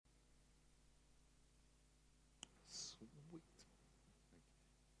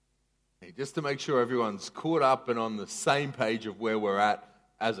me, just to make sure everyone's caught up and on the same page of where we're at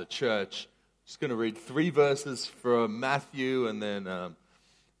as a church. I'm just going to read 3 verses from Matthew and then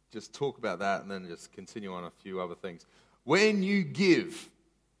just talk about that and then just continue on a few other things. When you give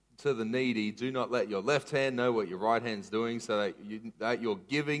to the needy, do not let your left hand know what your right hand's doing, so that your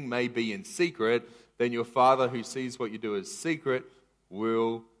giving may be in secret. Then your Father who sees what you do as secret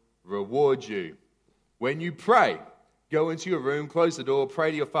will reward you. When you pray, go into your room, close the door, pray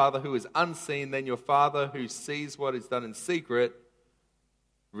to your Father who is unseen. Then your Father who sees what is done in secret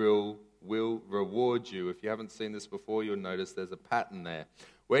will reward you. If you haven't seen this before, you'll notice there's a pattern there.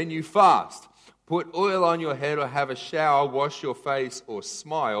 When you fast, put oil on your head or have a shower, wash your face or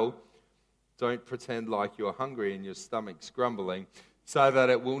smile. Don't pretend like you're hungry and your stomach's grumbling, so that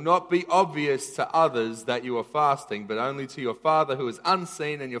it will not be obvious to others that you are fasting, but only to your Father who is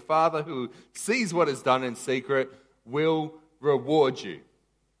unseen, and your Father who sees what is done in secret will reward you.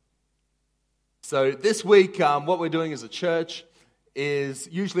 So this week, what we're doing as a church is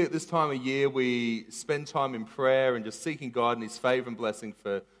usually at this time of year we spend time in prayer and just seeking God and His favor and blessing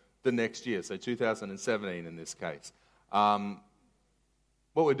for the next year, so 2017 in this case. What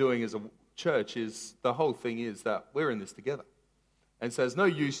we're doing as a church is, the whole thing is that we're in this together. And so there's no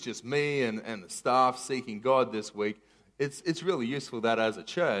use just me and the staff seeking God this week. It's really useful that as a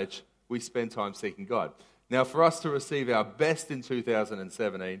church we spend time seeking God. Now for us to receive our best in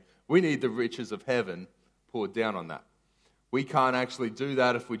 2017, we need the riches of heaven poured down on that. We can't actually do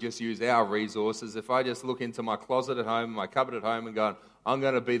that if we just use our resources. If I just look into my closet at home, my cupboard at home and go, I'm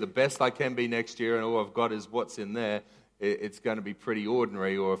going to be the best I can be next year and all I've got is what's in there, it's going to be pretty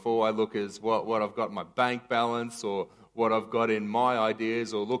ordinary. Or if all I look is what I've got in my bank balance or what I've got in my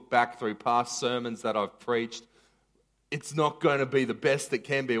ideas or look back through past sermons that I've preached, it's not going to be the best it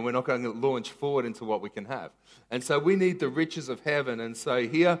can be and we're not going to launch forward into what we can have. And so we need the riches of heaven. And so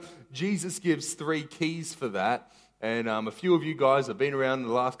here Jesus gives 3 keys for that. And a few of you guys have been around in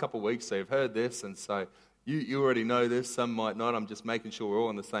the last couple of weeks, so you've heard this, and so you already know this, some might not. I'm just making sure we're all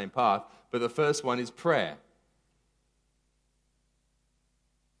on the same path. But the first one is prayer.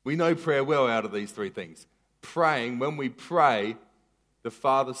 We know prayer well out of these 3 things. Praying, when we pray, the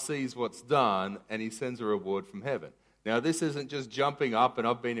Father sees what's done, and He sends a reward from heaven. Now, this isn't just jumping up, and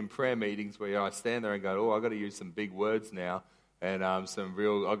I've been in prayer meetings where I stand there and go, I've got to use some big words now. And I've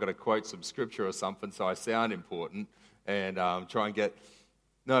got to quote some scripture or something so I sound important and try and get...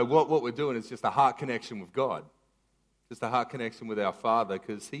 No, what we're doing is just a heart connection with God. Just a heart connection with our Father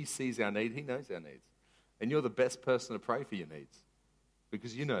because He sees our need, He knows our needs. And you're the best person to pray for your needs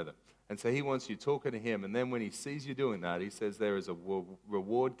because you know them. And so He wants you talking to Him, and then when He sees you doing that, He says there is a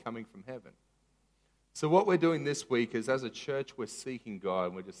reward coming from heaven. So what we're doing this week is, as a church, we're seeking God,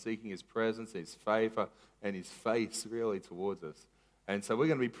 and we're just seeking His presence, His favor, and His face really towards us. And so we're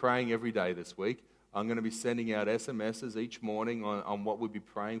going to be praying every day this week. I'm going to be sending out SMSs each morning on what we'll be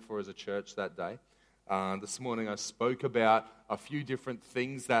praying for as a church that day. This morning I spoke about a few different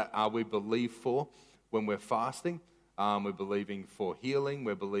things that we believe for when we're fasting. We're believing for healing,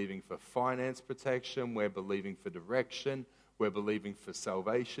 we're believing for finance protection, we're believing for direction, we're believing for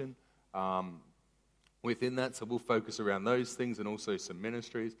salvation. Within that, so we'll focus around those things and also some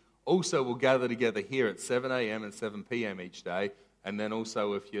ministries. Also, we'll gather together here at 7 a.m. and 7 p.m. each day, and then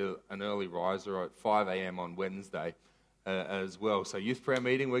also if you're an early riser at 5 a.m. on Wednesday as well. So youth prayer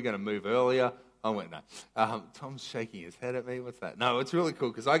meeting, we're going to move earlier. Oh, wait, no. Tom's shaking his head at me. What's that? No, it's really cool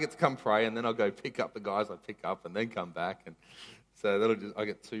because I get to come pray, and then I'll go pick up the guys I pick up and then come back. And so I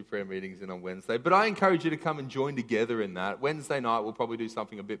get 2 prayer meetings in on Wednesday. But I encourage you to come and join together in that. Wednesday night, we'll probably do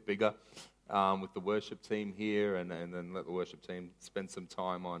something a bit bigger. With the worship team here, and then let the worship team spend some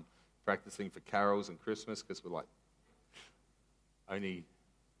time on practicing for carols and Christmas because we're like only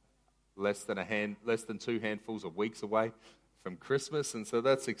less than 2 handfuls of weeks away from Christmas, and so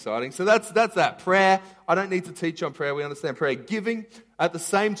that's exciting. So that's that prayer. I don't need to teach on prayer. We understand prayer. Giving. At the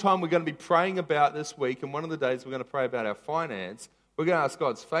same time, we're going to be praying about this week, and one of the days we're going to pray about our finance. We're going to ask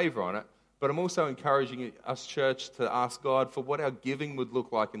God's favor on it. But I'm also encouraging us, church, to ask God for what our giving would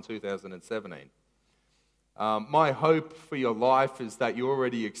look like in 2017. My hope for your life is that you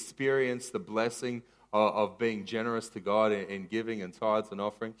already experience the blessing of being generous to God in giving and tithes and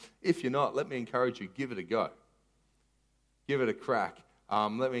offering. If you're not, let me encourage you, give it a go. Give it a crack.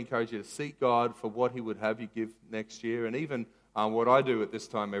 Let me encourage you to seek God for what He would have you give next year. And even what I do at this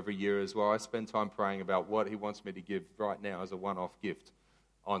time every year as well, I spend time praying about what He wants me to give right now as a one-off gift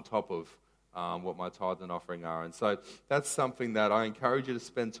on top of what my tithe and offering are. And so that's something that I encourage you to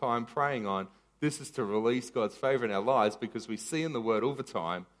spend time praying on. This is to release God's favor in our lives because we see in the Word all the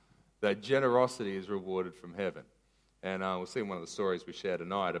time that generosity is rewarded from heaven. And we'll see in one of the stories we share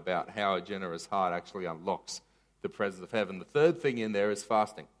tonight about how a generous heart actually unlocks the presence of heaven. The third thing in there is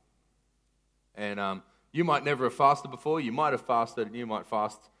fasting. And you might never have fasted before. You might have fasted, and you might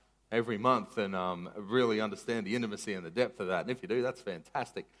fast every month and really understand the intimacy and the depth of that. And if you do, that's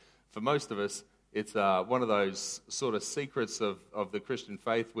fantastic. For most of us, it's one of those sort of secrets of the Christian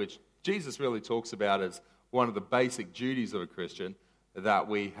faith, which Jesus really talks about as one of the basic duties of a Christian that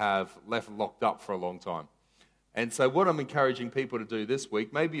we have left locked up for a long time. And so what I'm encouraging people to do this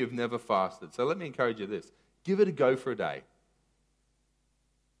week, maybe you've never fasted, so let me encourage you this. Give it a go for a day.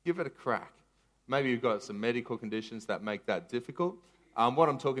 Give it a crack. Maybe you've got some medical conditions that make that difficult. What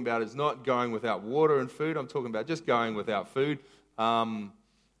I'm talking about is not going without water and food. I'm talking about just going without food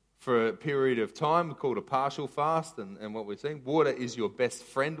for a period of time called a partial fast. And what we're seeing, water is your best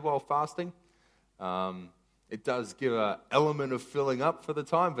friend while fasting. It does give an element of filling up for the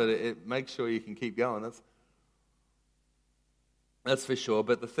time, but it makes sure you can keep going. That's for sure.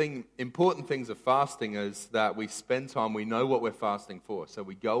 But the important things of fasting is that we spend time, we know what we're fasting for. So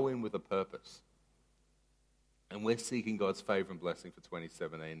we go in with a purpose. And we're seeking God's favor and blessing for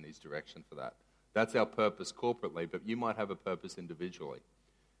 2017 in His direction for that. That's our purpose corporately, but you might have a purpose individually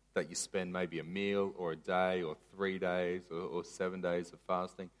that you spend maybe a meal or a day or 3 days or 7 days of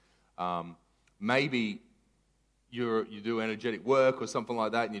fasting. Maybe you do energetic work or something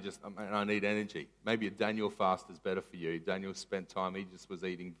like that and you just, I need energy. Maybe a Daniel fast is better for you. Daniel spent time, he just was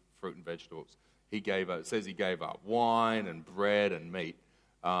eating fruit and vegetables. It says he gave up wine and bread and meat.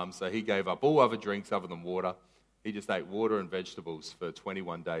 So he gave up all other drinks other than water. He just ate water and vegetables for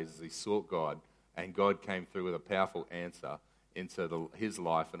 21 days as he sought God, and God came through with a powerful answer into his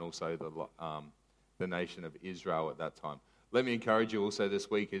life and also the nation of Israel at that time. Let me encourage you also this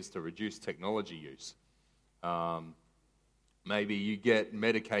week is to reduce technology use. Maybe you get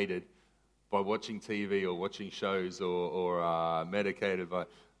medicated by watching TV or watching shows or medicated by...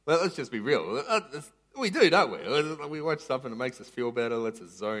 Well, let's just be real. We do, don't we? We watch stuff and it makes us feel better, lets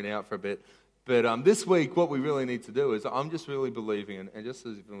us zone out for a bit. But this week, what we really need to do is, I'm just really believing, and just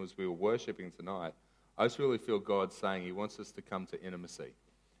as we were worshiping tonight, I just really feel God saying He wants us to come to intimacy.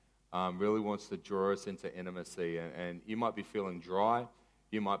 Really wants to draw us into intimacy. And you might be feeling dry.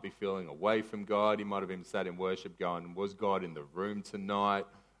 You might be feeling away from God. You might have even sat in worship going, was God in the room tonight?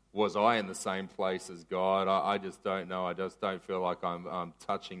 Was I in the same place as God? I just don't know. I just don't feel like I'm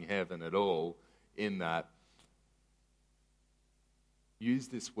touching heaven at all in that. Use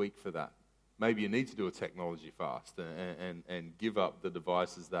this week for that. Maybe you need to do a technology fast and give up the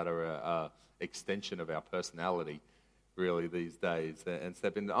devices that are an extension of our personality, really, these days, and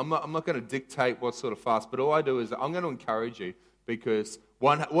step in. I'm not going to dictate what sort of fast, but all I do is I'm going to encourage you because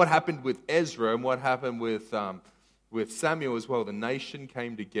what happened with Ezra and what happened with Samuel as well, the nation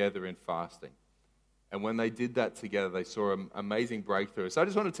came together in fasting. And when they did that together, they saw an amazing breakthrough. So I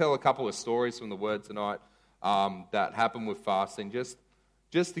just want to tell a couple of stories from the Word tonight that happened with fasting,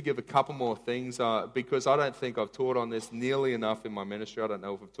 just to give a couple more things, because I don't think I've taught on this nearly enough in my ministry. I don't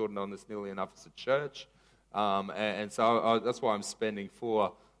know if I've taught on this nearly enough as a church. And so that's why I'm spending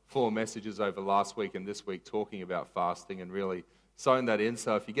four messages over last week and this week talking about fasting and really sewing that in.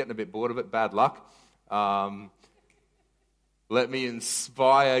 So if you're getting a bit bored of it, bad luck. Let me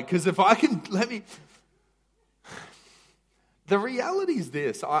inspire, because if I can, the reality is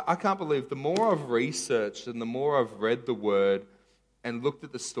this. I can't believe the more I've researched and the more I've read the Word and looked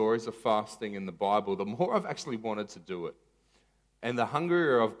at the stories of fasting in the Bible, the more I've actually wanted to do it. And the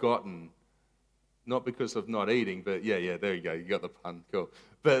hungrier I've gotten, not because of not eating, but yeah, there you go, you got the pun, cool.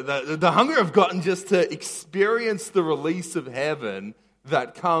 But the hunger I've gotten just to experience the release of heaven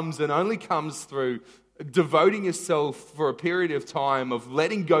that comes and only comes through devoting yourself for a period of time of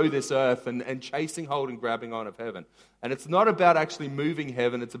letting go this earth and chasing hold and grabbing on of heaven. And it's not about actually moving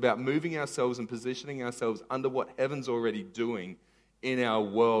heaven, it's about moving ourselves and positioning ourselves under what heaven's already doing in our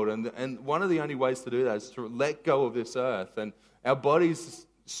world. And one of the only ways to do that is to let go of this earth. And our bodies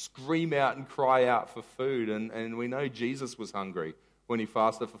scream out and cry out for food. And we know Jesus was hungry when He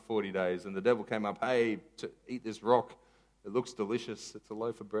fasted for 40 days. And the devil came up, hey, to eat this rock. It looks delicious. It's a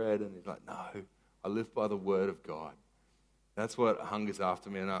loaf of bread. And He's like, no, I live by the Word of God. That's what hunger's after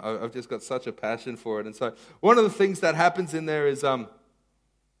me. And I've just got such a passion for it. And so one of the things that happens in there is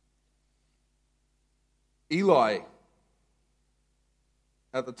Eli,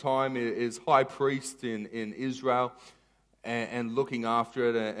 at the time, is high priest in Israel and looking after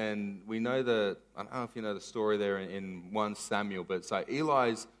it. And we know I don't know if you know the story there in 1 Samuel, but so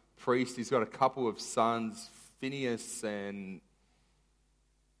Eli's priest, he's got a couple of sons, Phinehas and...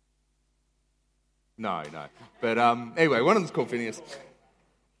 No. But anyway, one of them's called Phinehas.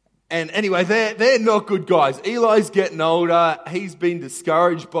 And anyway, they're not good guys. Eli's getting older. He's been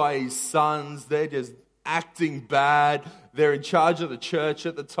discouraged by his sons. They're just acting bad. They're in charge of the church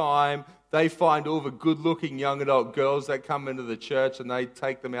at the time. They find all the good-looking young adult girls that come into the church, and they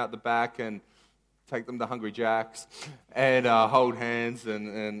take them out the back and take them to Hungry Jack's and hold hands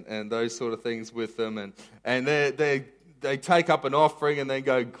and those sort of things with them. And they take up an offering and they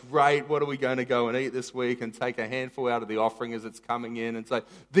go, great, what are we going to go and eat this week? And take a handful out of the offering as it's coming in and say,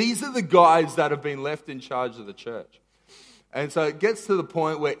 these are the guys that have been left in charge of the church. And so it gets to the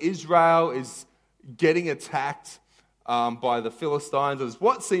point where Israel is getting attacked by the Philistines. It's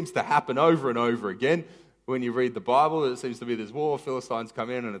what seems to happen over and over again when you read the Bible. It seems to be this war. Philistines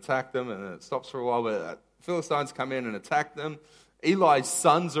come in and attack them, and it stops for a while, but Philistines come in and attack them. Eli's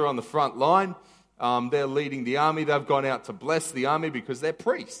sons are on the front line. They're leading the army. They've gone out to bless the army because they're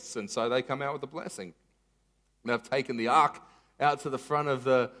priests, and so they come out with a blessing. They've taken the ark out to the front of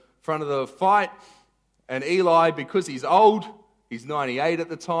the fight, and Eli, because he's old, he's 98 at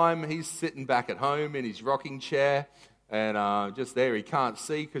the time, he's sitting back at home in his rocking chair, and just there he can't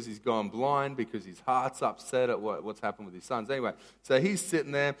see because he's gone blind because his heart's upset at what's happened with his sons. Anyway, so he's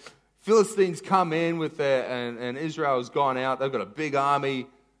sitting there. Philistines come in with and Israel's gone out. They've got a big army,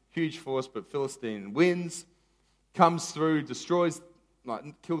 huge force, but Philistine wins, comes through, destroys,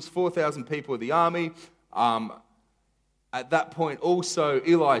 kills 4,000 people of the army. At that point, also,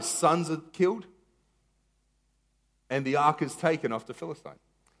 Eli's sons are killed, and the ark is taken off the Philistine.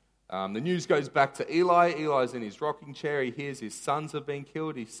 The news goes back to Eli. Eli's in his rocking chair. He hears his sons have been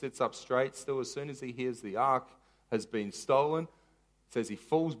killed. He sits up straight still. As soon as he hears the ark has been stolen, it says he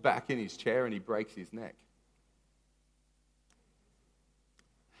falls back in his chair and he breaks his neck.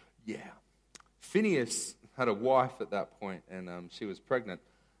 Yeah. Phinehas had a wife at that point, and she was pregnant.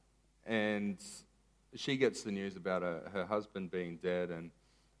 And she gets the news about her husband being dead,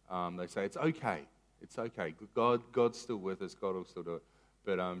 and they say, it's okay. It's okay. God's still with us. God will still do it.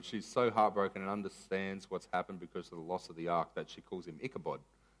 But she's so heartbroken and understands what's happened because of the loss of the ark that she calls him Ichabod,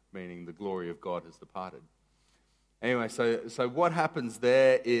 meaning the glory of God has departed. Anyway, so what happens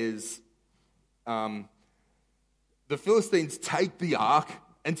there is the Philistines take the ark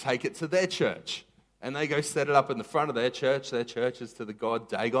and take it to their church. And they go set it up in the front of their church. Their church is to the god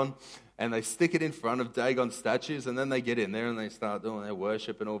Dagon. And they stick it in front of Dagon statues. And then they get in there and they start doing their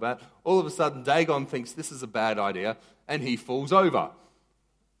worship and all that. All of a sudden, Dagon thinks this is a bad idea. And he falls over.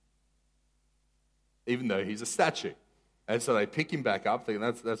 Even though he's a statue. And so they pick him back up, thinking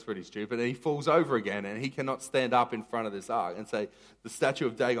that's pretty stupid. And he falls over again. And he cannot stand up in front of this ark. And so the statue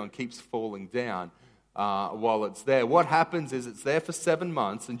of Dagon keeps falling down. While it's there. What happens is it's there for 7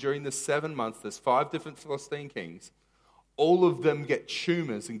 months, and during the 7 months, there's 5 different Philistine kings. All of them get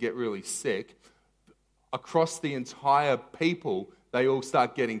tumors and get really sick. Across the entire people, they all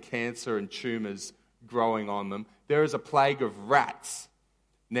start getting cancer and tumors growing on them. There is a plague of rats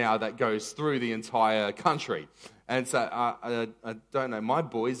now that goes through the entire country. And so, I don't know, my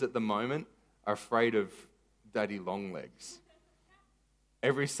boys at the moment are afraid of Daddy Longlegs.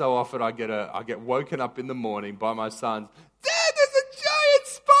 Every so often I get woken up in the morning by my sons, Dad, there's a giant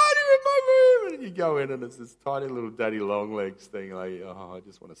spider in my room! And you go in and it's this tiny little Daddy Longlegs thing, like, oh, I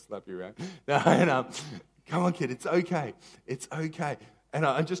just want to slap you around. No, and come on, kid, it's okay. It's okay. And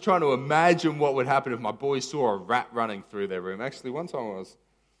I'm just trying to imagine what would happen if my boys saw a rat running through their room. Actually, one time I was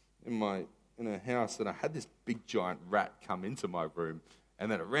in a house and I had this big giant rat come into my room.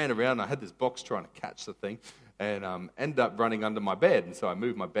 And then it ran around and I had this box trying to catch the thing. And ended up running under my bed. And so I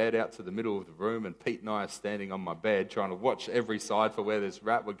moved my bed out to the middle of the room, and Pete and I are standing on my bed trying to watch every side for where this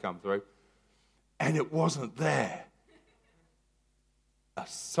rat would come through. And it wasn't there. I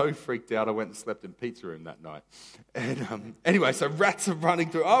was so freaked out, I went and slept in Pete's room that night. And anyway, so rats are running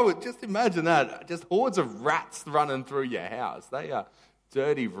through. Oh, just imagine that. Just hordes of rats running through your house. They are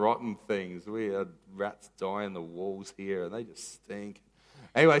dirty, rotten things. We had rats die in the walls here, and they just stink.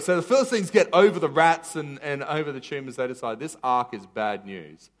 Anyway, so the Philistines get over the rats and over the tumors. They decide this ark is bad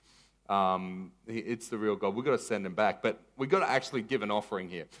news. It's the real God. We've got to send him back. But we've got to actually give an offering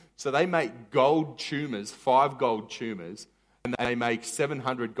here. So they make gold tumors, 5 gold tumors, and they make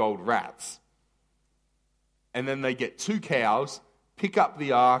 700 gold rats. And then they get 2 cows, pick up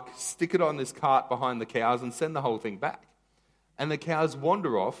the ark, stick it on this cart behind the cows, and send the whole thing back. And the cows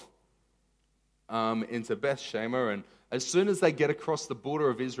wander off into Beth Shemesh, and as soon as they get across the border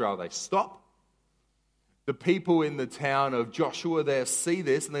of Israel, they stop. The people in the town of Joshua there see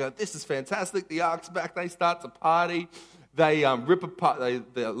this, and they go, this is fantastic, the ark's back. They start to party. They rip apart,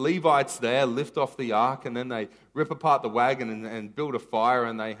 the Levites there lift off the ark, and then they rip apart the wagon and build a fire,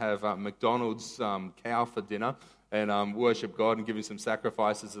 and they have McDonald's cow for dinner. and worship God and give him some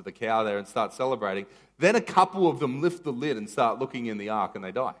sacrifices of the cow there and start celebrating. Then a couple of them lift the lid and start looking in the ark and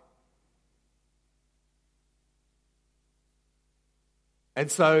they die.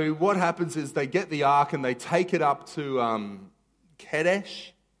 And so what happens is they get the ark and they take it up to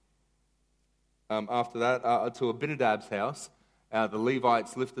Kadesh. After that, to Abinadab's house. The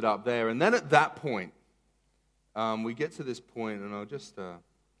Levites lift it up there. And then at that point, we get to this point, and I'll just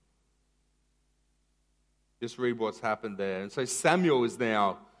read what's happened there. And so Samuel is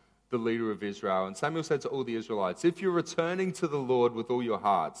now the leader of Israel. And Samuel said to all the Israelites, "If you're returning to the Lord with all your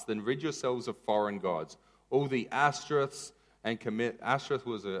hearts, then rid yourselves of foreign gods. All the Ashtoreths and commit." Ashtoreth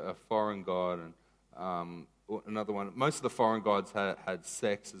was a foreign god, and another one. Most of the foreign gods had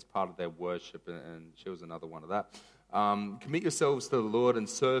sex as part of their worship, and she was another one of that. Commit yourselves to the Lord and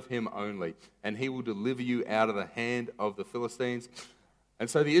serve him only, and he will deliver you out of the hand of the Philistines. And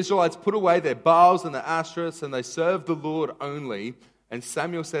so the Israelites put away their Baals and the Ashtoreths, and they served the Lord only. And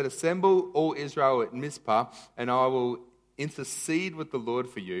Samuel said, "Assemble all Israel at Mizpah, and I will intercede with the Lord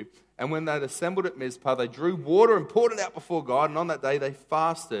for you." And when they'd assembled at Mizpah, they drew water and poured it out before God. And on that day they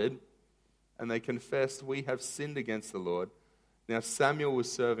fasted, and they confessed, "We have sinned against the Lord." Now Samuel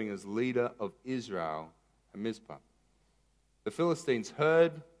was serving as leader of Israel at Mizpah. The Philistines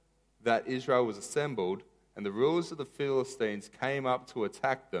heard that Israel was assembled, and the rulers of the Philistines came up to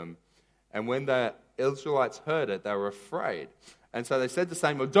attack them. And when the Israelites heard it, they were afraid. And so they said to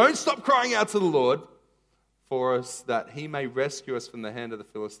Samuel, "Don't stop crying out to the Lord for us, that he may rescue us from the hand of the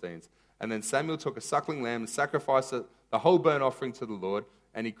Philistines." And then Samuel took a suckling lamb and sacrificed the whole burnt offering to the Lord.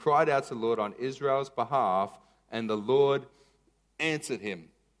 And he cried out to the Lord on Israel's behalf, and the Lord answered him.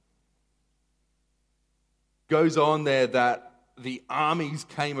 Goes on there that the armies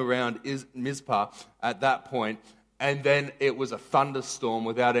came around Mizpah at that point, and then it was a thunderstorm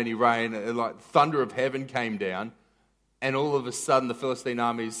without any rain, like thunder of heaven came down, and all of a sudden the Philistine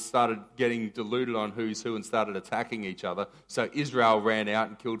armies started getting deluded on who's who and started attacking each other. So Israel ran out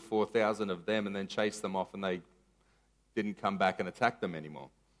and killed 4,000 of them and then chased them off, and they didn't come back and attack them anymore.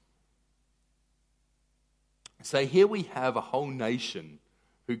 So here we have a whole nation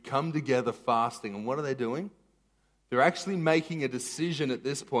who come together fasting, and what are they doing? They're actually making a decision at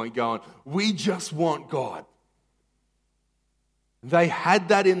this point going, "We just want God." They had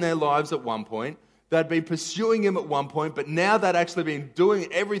that in their lives at one point. They'd been pursuing him at one point, but now they'd actually been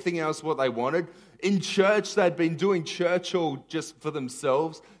doing everything else what they wanted. In church, they'd been doing church all just for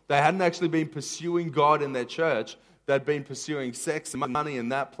themselves. They hadn't actually been pursuing God in their church. They'd been pursuing sex and money in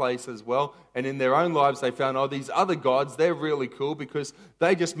that place as well. And in their own lives, they found, these other gods, they're really cool because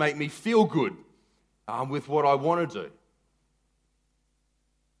they just make me feel good with what I want to do.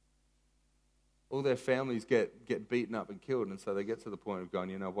 All their families get beaten up and killed, and so they get to the point of going,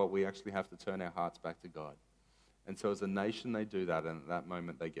 you know what, we actually have to turn our hearts back to God. And so as a nation, they do that, and at that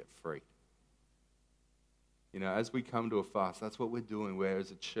moment, they get free. You know, as we come to a fast, that's what we're doing. We're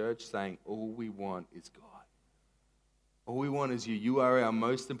as a church saying, all we want is God. All we want is you. You are our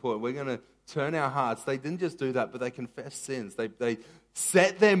most important. We're going to turn our hearts. They didn't just do that, but they confessed sins. They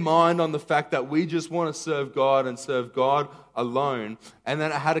set their mind on the fact that we just want to serve God and serve God alone. And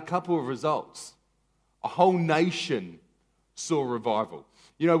then it had a couple of results. A whole nation saw revival.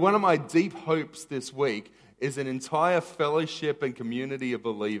 You know, one of my deep hopes this week is an entire fellowship and community of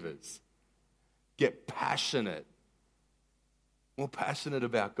believers get passionate, more passionate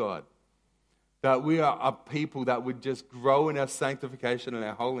about God. That we are a people that would just grow in our sanctification and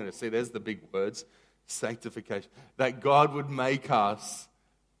our holiness. See, there's the big words, sanctification. That God would make us,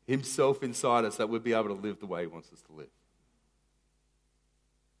 himself inside us, that we'd be able to live the way he wants us to live.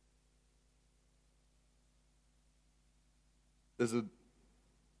 There's an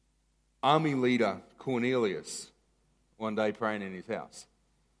army leader, Cornelius, one day praying in his house.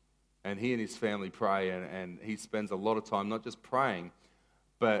 And he and his family pray, and he spends a lot of time not just praying,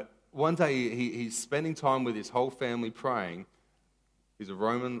 but one day he's spending time with his whole family praying. He's a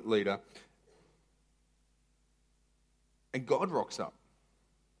Roman leader. And God rocks up.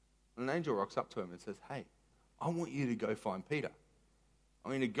 An angel rocks up to him and says, "Hey, I want you to go find Peter. I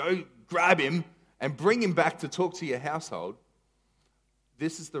want you to go grab him and bring him back to talk to your household.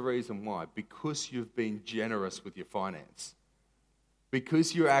 This is the reason why. Because you've been generous with your finance.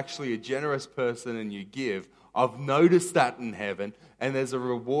 Because you're actually a generous person and you give. I've noticed that in heaven, and there's a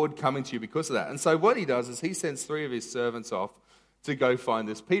reward coming to you because of that." And so what he does is he sends 3 of his servants off to go find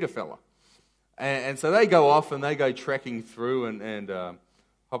this Peter fella. And so they go off and they go trekking through and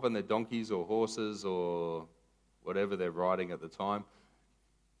hop on their donkeys or horses or whatever they're riding at the time.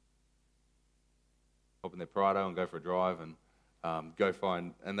 Hop in their Prado and go for a drive. And go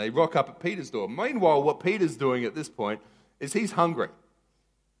find, and they rock up at Peter's door. Meanwhile, what Peter's doing at this point is he's hungry.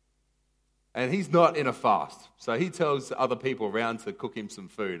 And he's not in a fast. So he tells other people around to cook him some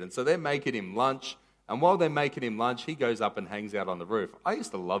food. And so they're making him lunch. And while they're making him lunch, he goes up and hangs out on the roof. I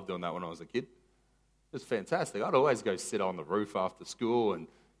used to love doing that when I was a kid. It was fantastic. I'd always go sit on the roof after school and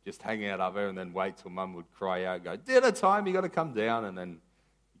just hang out up there and then wait till Mum would cry out and go, "Dinner time, you got to come down." And then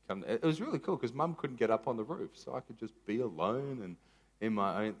come. It was really cool because Mum couldn't get up on the roof. So I could just be alone and in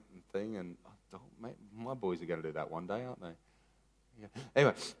my own thing. And mate, my boys are going to do that one day, aren't they? Yeah.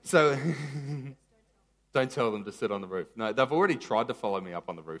 Anyway, so don't tell them to sit on the roof. No, they've already tried to follow me up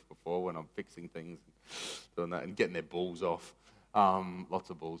on the roof before when I'm fixing things, doing that, and getting their balls off. Lots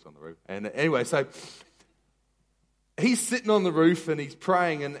of balls on the roof. And anyway, so he's sitting on the roof and he's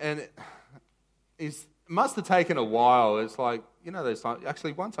praying, and it must have taken a while. It's like, there's times.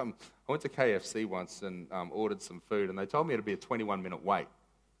 Actually, one time I went to KFC once and ordered some food, and they told me it'd be a 21-minute wait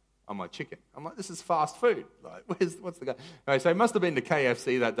on my chicken. I'm like, this is fast food. Like, what's the guy? Anyway, so he must have been to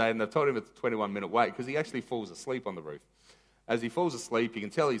KFC that day, and they've told him it's a 21-minute wait because he actually falls asleep on the roof. As he falls asleep, you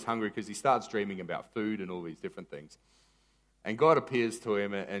can tell he's hungry because he starts dreaming about food and all these different things. And God appears to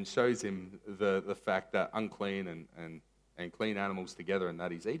him and shows him the fact that unclean and clean animals together and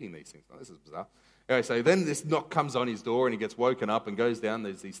that he's eating these things. Oh, this is bizarre. Anyway, so then this knock comes on his door and he gets woken up and goes down.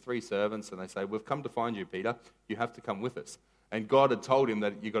 There's these 3 servants and they say, "We've come to find you, Peter. You have to come with us." And God had told him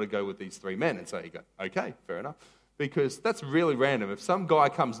that you've got to go with these 3 men. And so he goes, "Okay, fair enough." Because that's really random. If some guy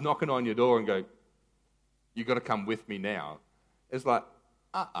comes knocking on your door and go, "You've got to come with me now," it's like,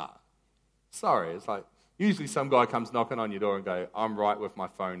 sorry. It's like, usually some guy comes knocking on your door and go, "I'm right with my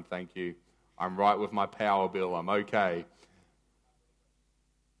phone, thank you. I'm right with my power bill, I'm okay."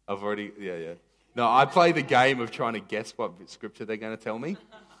 Yeah. No, I play the game of trying to guess what scripture they're going to tell me.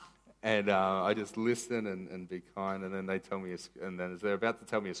 And I just listen and be kind, and then they tell me, and then as they're about to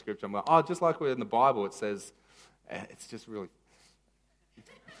tell me a scripture, I'm like, "Oh, just like we're in the Bible, it says," and it's just really.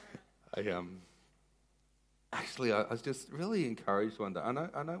 Actually, I was just really encouraged one day.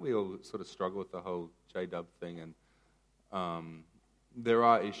 I know we all sort of struggle with the whole J-Dub thing, and there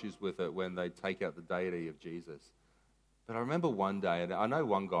are issues with it when they take out the deity of Jesus. But I remember one day, and I know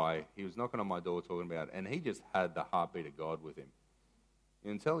one guy, he was knocking on my door talking about it, and he just had the heartbeat of God with him.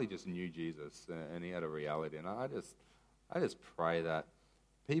 Until he just knew Jesus and he had a reality. And I just pray that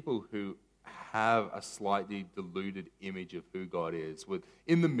people who have a slightly diluted image of who God is would,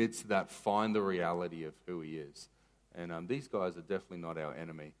 in the midst of that, find the reality of who he is. And these guys are definitely not our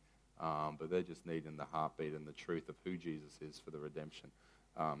enemy, but they're just needing the heartbeat and the truth of who Jesus is for the redemption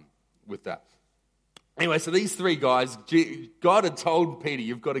with that. Anyway, so these 3 guys, God had told Peter,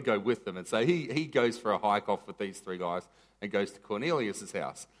 "You've got to go with them." And so he goes for a hike off with these 3 guys and goes to Cornelius'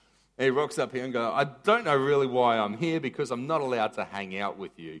 house. And he rocks up here and goes, "I don't know really why I'm here because I'm not allowed to hang out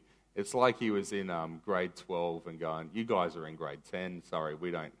with you." It's like he was in grade 12 and going, "You guys are in grade 10. Sorry,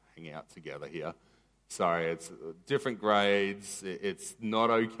 we don't hang out together here. Sorry, it's different grades. It's not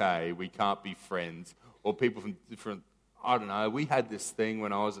okay. We can't be friends." Or people from different, I don't know. We had this thing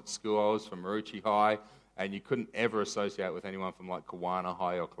when I was at school. I was from Marucci High, and you couldn't ever associate with anyone from like Kawana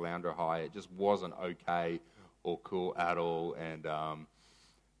High or Caloundra High. It just wasn't okay or cool at all. And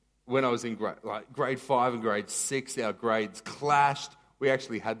when I was in grade 5 and grade 6, our grades clashed. We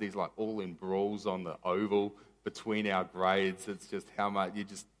actually had these like all-in brawls on the oval between our grades. It's just how much you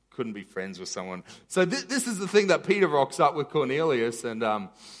just couldn't be friends with someone. So this is the thing that Peter rocks up with Cornelius, and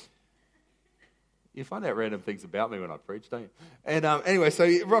you find out random things about me when I preach, don't you? And anyway, so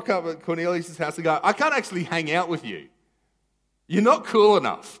you rock up at Cornelius' house and go, "I can't actually hang out with you. You're not cool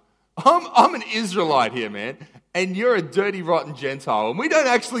enough. I'm an Israelite here, man, and you're a dirty, rotten Gentile, and we don't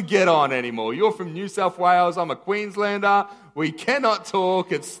actually get on anymore. You're from New South Wales. I'm a Queenslander. We cannot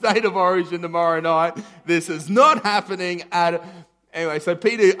talk. It's state of origin tomorrow night. This is not happening at..." Anyway, so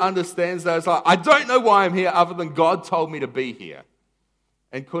Peter understands that. It's like, "I don't know why I'm here other than God told me to be here."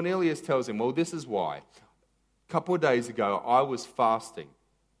 And Cornelius tells him, "Well, this is why. A couple of days ago, I was fasting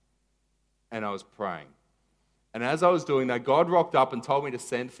and I was praying. And as I was doing that, God rocked up and told me to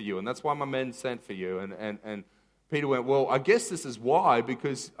send for you. And that's why my men sent for you." And Peter went, "Well, I guess this is why,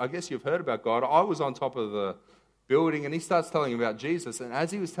 because I guess you've heard about God. I was on top of the building." And he starts telling him about Jesus. And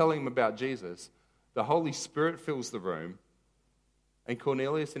as he was telling him about Jesus, the Holy Spirit fills the room. And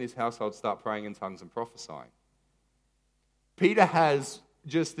Cornelius and his household start praying in tongues and prophesying. Peter has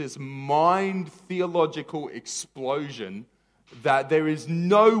just this mind theological explosion that there is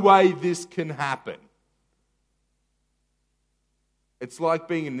no way this can happen. It's like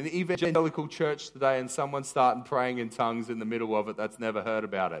being in an evangelical church today and someone starting praying in tongues in the middle of it that's never heard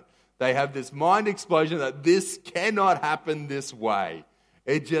about it. They have this mind explosion that this cannot happen this way.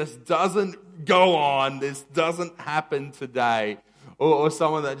 It just doesn't go on. This doesn't happen today. Or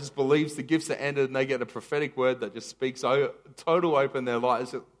someone that just believes the gifts are ended and they get a prophetic word that just speaks total open their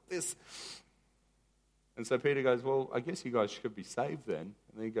lives. This. And so Peter goes, well, I guess you guys should be saved then.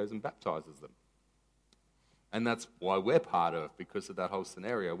 And then he goes and baptizes them. And that's why we're part of, because of that whole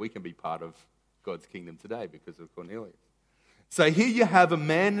scenario. We can be part of God's kingdom today because of Cornelius. So here you have a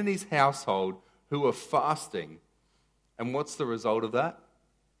man and his household who are fasting. And what's the result of that?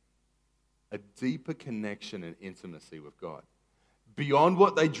 A deeper connection and intimacy with God. Beyond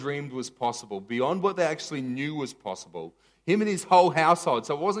what they dreamed was possible, beyond what they actually knew was possible. Him and his whole household.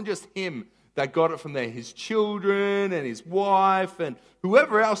 So it wasn't just him that got it from there. His children and his wife and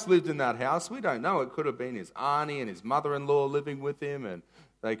whoever else lived in that house. We don't know. It could have been his auntie and his mother-in-law living with him, and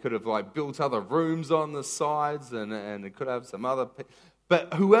they could have built other rooms on the sides, and it could have some other.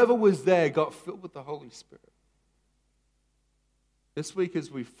 But whoever was there got filled with the Holy Spirit. This week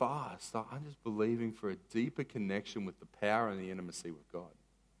as we fast, I'm just believing for a deeper connection with the power and the intimacy with God.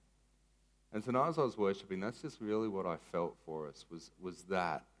 And tonight as I was worshiping, that's just really what I felt for us, was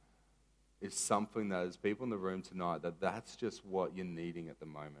that is something that as people in the room tonight, that's just what you're needing at the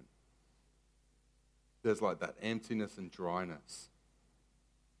moment. There's that emptiness and dryness.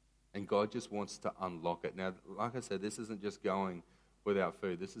 And God just wants to unlock it. Now, like I said, this isn't just going without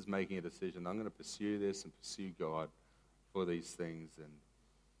food. This is making a decision. I'm going to pursue this and pursue God for these things. And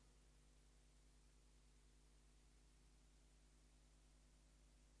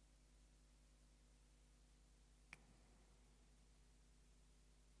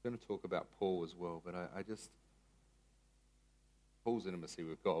I'm going to talk about Paul as well, but Paul's intimacy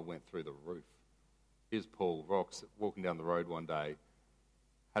with God went through the roof. Here's Paul, walking down the road one day,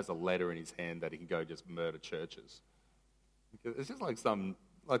 has a letter in his hand that he can go just murder churches. It's just like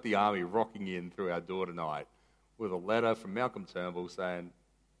the army rocking in through our door tonight with a letter from Malcolm Turnbull saying,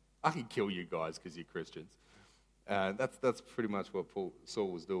 I can kill you guys because you're Christians. That's pretty much what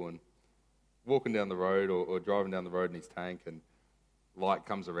Saul was doing. Walking down the road or driving down the road in his tank, and light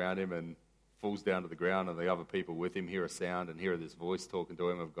comes around him and falls down to the ground, and the other people with him hear a sound and hear this voice talking to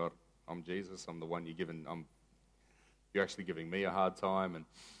him of God, I'm Jesus, I'm the one you're actually giving me a hard time. And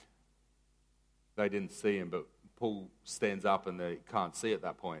they didn't see him, but Paul stands up and they can't see at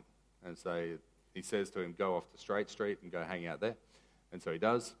that point. And so he says to him, go off to Straight Street and go hang out there. And so he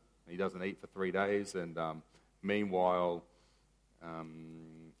does. He doesn't eat for 3 days. And meanwhile,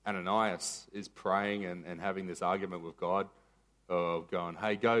 Ananias is praying and having this argument with God of going,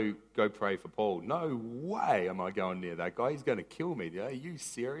 hey, go pray for Paul. No way am I going near that guy. He's going to kill me. Are you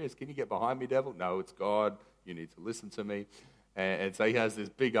serious? Can you get behind me, devil? No, it's God. You need to listen to me. And so he has this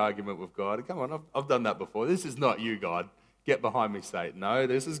big argument with God. Come on, I've done that before. This is not you, God. Get behind me, Satan. No,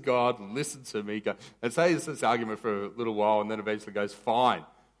 this is God. Listen to me. And so he has this argument for a little while, and then eventually goes, fine.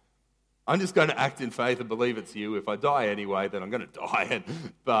 I'm just going to act in faith and believe it's you. If I die anyway, then I'm going to die.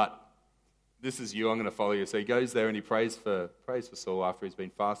 But this is you. I'm going to follow you. So he goes there and he prays for Saul after he's been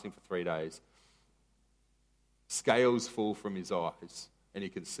fasting for 3 days. Scales fall from his eyes, and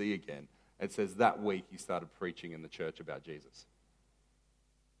he can see again. It says that week he started preaching in the church about Jesus.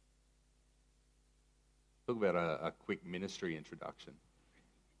 Talk about a quick ministry introduction.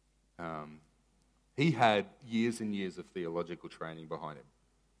 He had years and years of theological training behind him.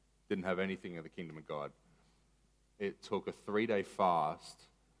 Didn't have anything of the kingdom of God. It took a 3-day fast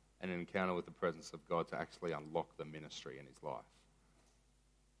and an encounter with the presence of God to actually unlock the ministry in his life.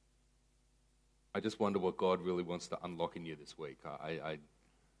 I just wonder what God really wants to unlock in you this week.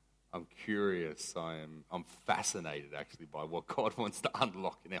 I'm curious. I'm fascinated, actually, by what God wants to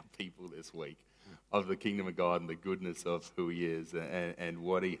unlock in our people this week of the kingdom of God and the goodness of who he is and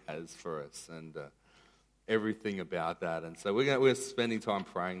what he has for us and everything about that. And so we're spending time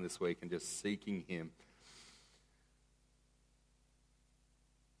praying this week and just seeking him.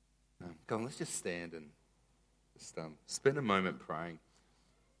 Come on, let's just stand and just spend a moment praying.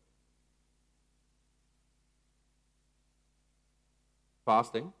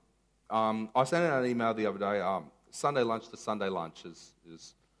 Fasting. I sent out an email the other day. Sunday lunch to Sunday lunch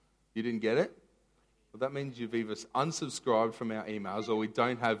is you didn't get it? Well, that means you've either unsubscribed from our emails or we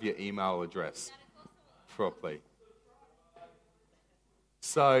don't have your email address properly.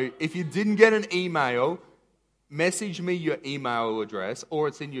 So if you didn't get an email, message me your email address, or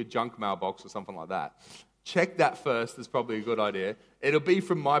it's in your junk mailbox or something like that. Check that first is probably a good idea. It'll be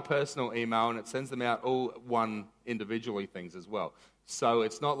from my personal email, and it sends them out all one individually things as well. So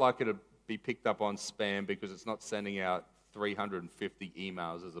it's not like it'll be picked up on spam because it's not sending out 350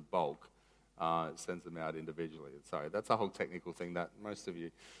 emails as a bulk. It sends them out individually. Sorry, that's a whole technical thing that most of you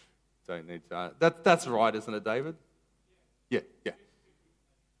Don't need to. That's right, isn't it, David? Yeah.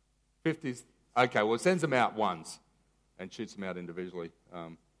 50s. Okay, well, it sends them out once and shoots them out individually.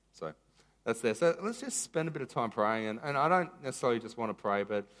 So that's there. So let's just spend a bit of time praying. And I don't necessarily just want to pray,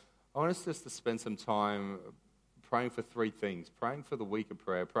 but I want us just to spend some time praying for three things. Praying for the week of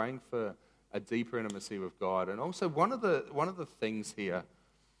prayer, praying for a deeper intimacy with God. And also one of the things here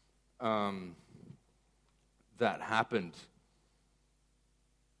that happened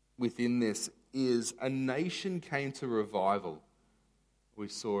within this is a nation came to revival. We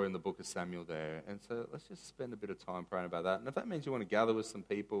saw in the book of Samuel there. And so let's just spend a bit of time praying about that. And if that means you want to gather with some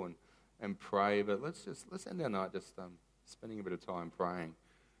people and pray, but let's end our night just spending a bit of time praying.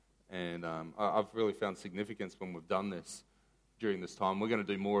 And I've really found significance when we've done this during this time. We're going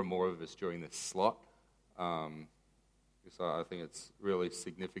to do more and more of this during this slot. So I think it's really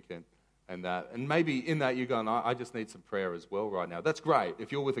significant. And maybe in that you're going, I just need some prayer as well right now. That's great.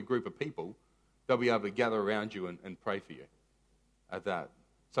 If you're with a group of people, they'll be able to gather around you and pray for you at that.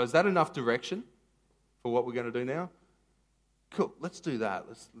 So is that enough direction for what we're going to do now? Cool, let's do that.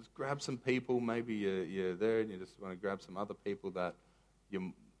 Let's grab some people. Maybe you're there and you just want to grab some other people that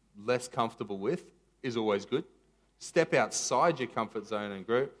you're less comfortable with. Is always good. Step outside your comfort zone and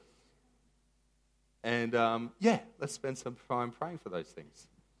group. And let's spend some time praying for those things.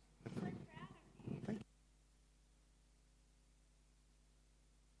 Thank you.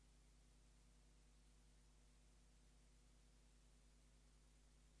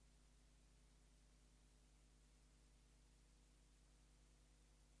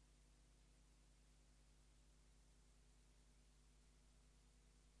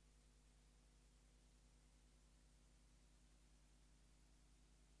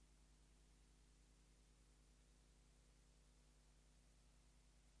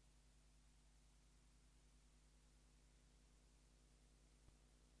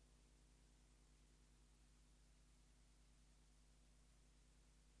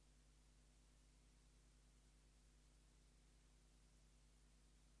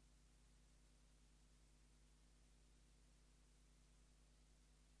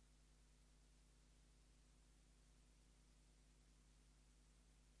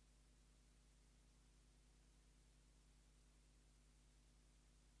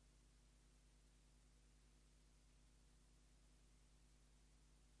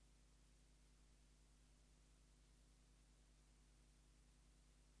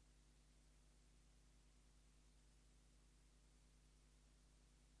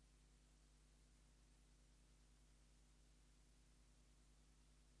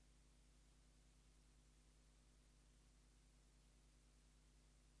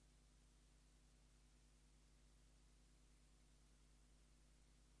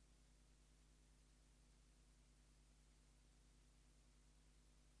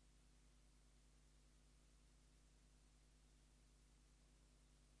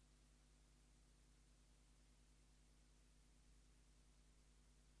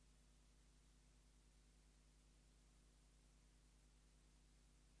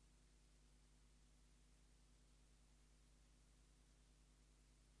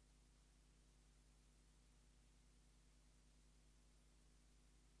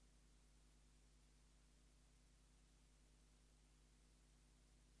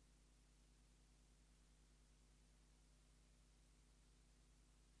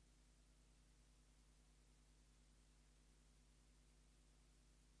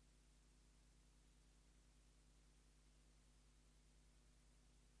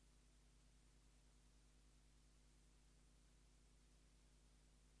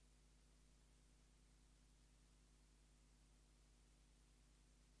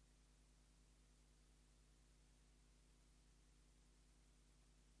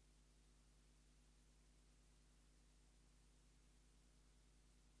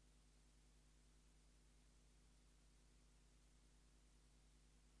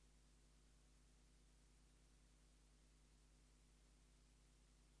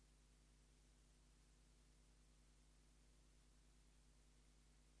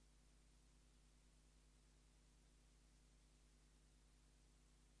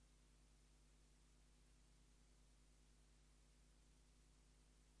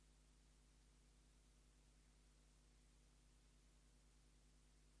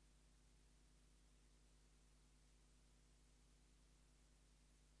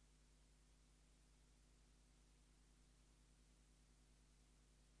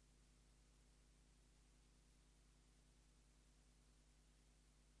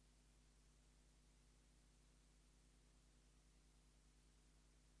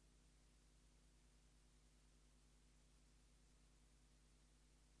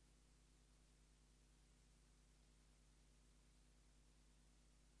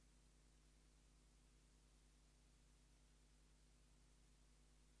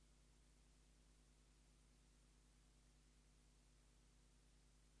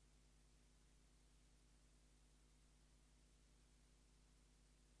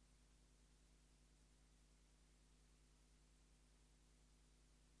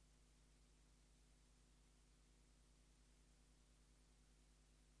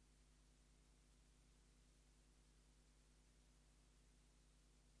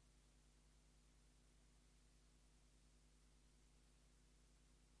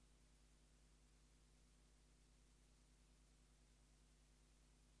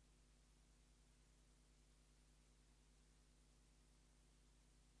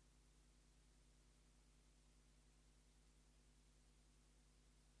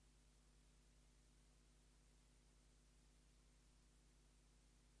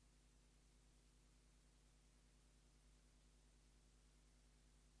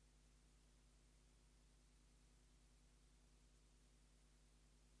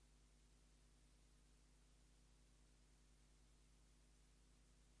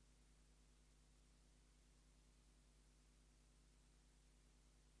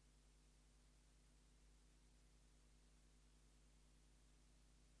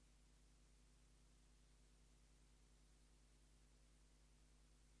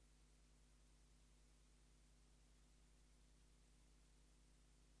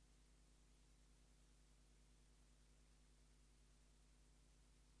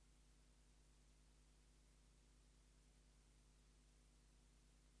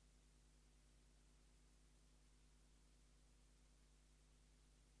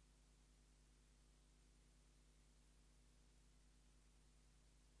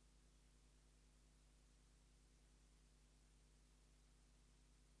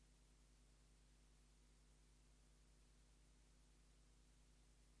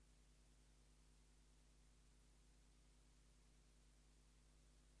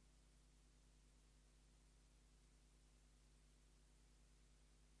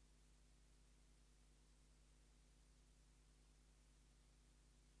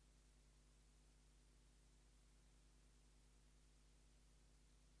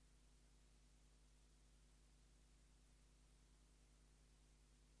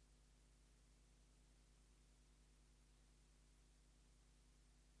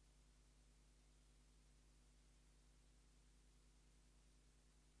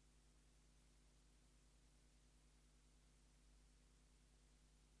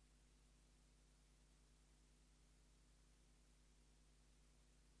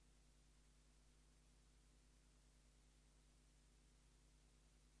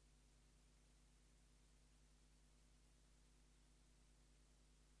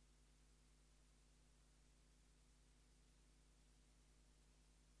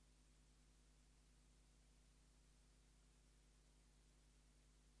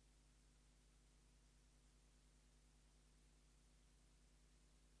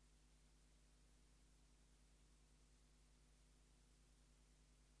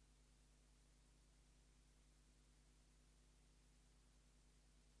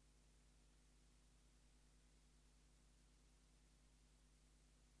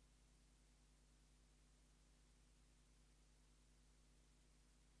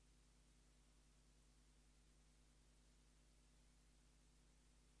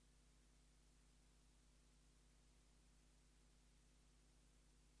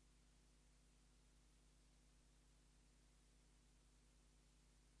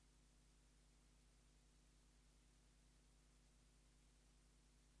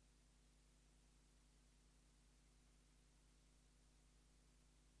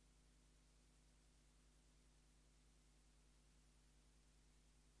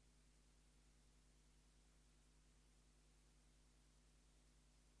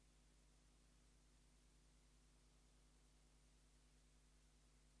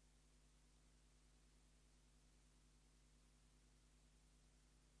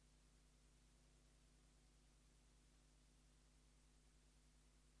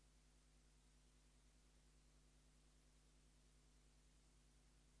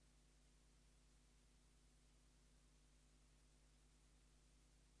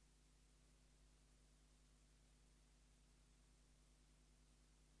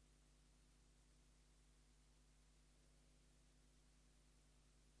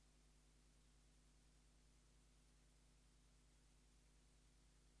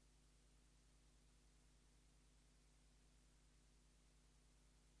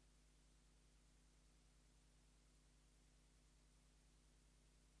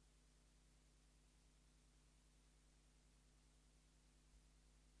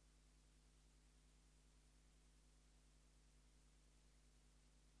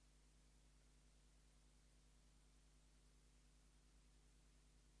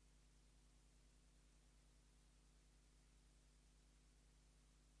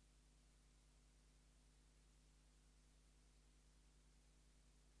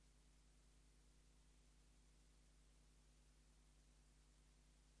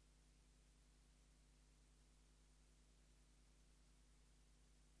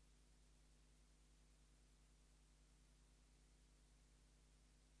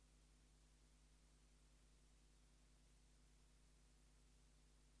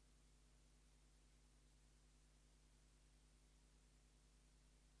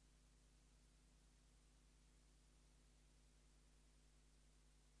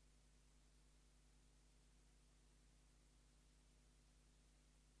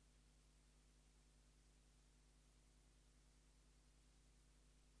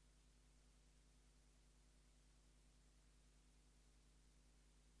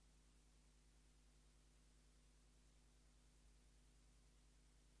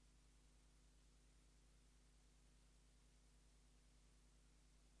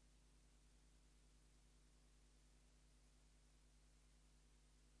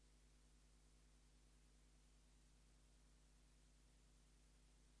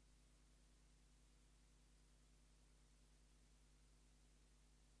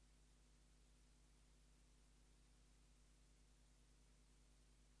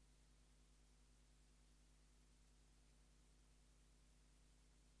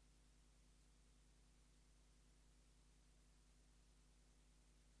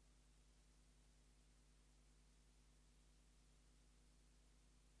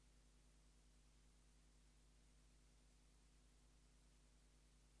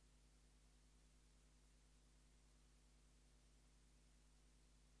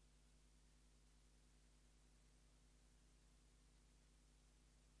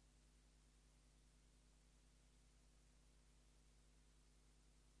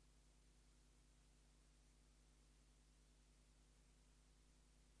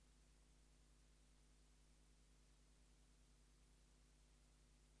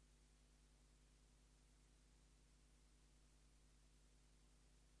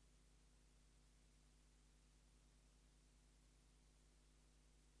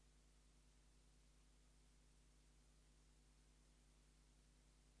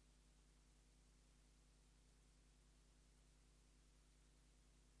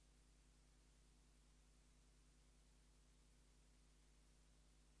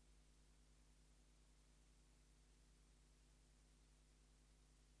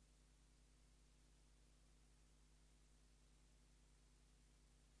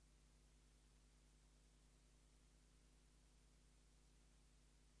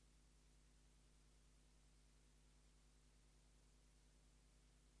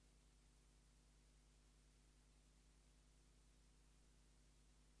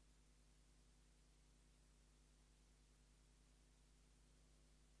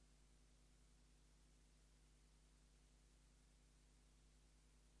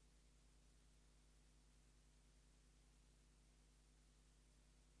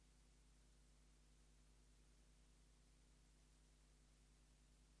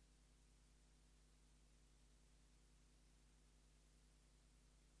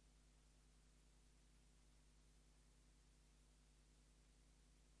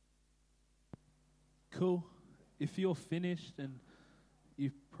 Cool. If you're finished and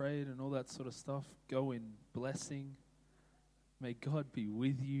you've prayed and all that sort of stuff, go in blessing. May God be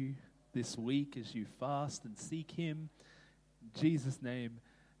with you this week as you fast and seek Him. In Jesus' name,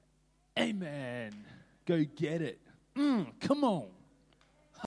 amen. Go get it. Come on.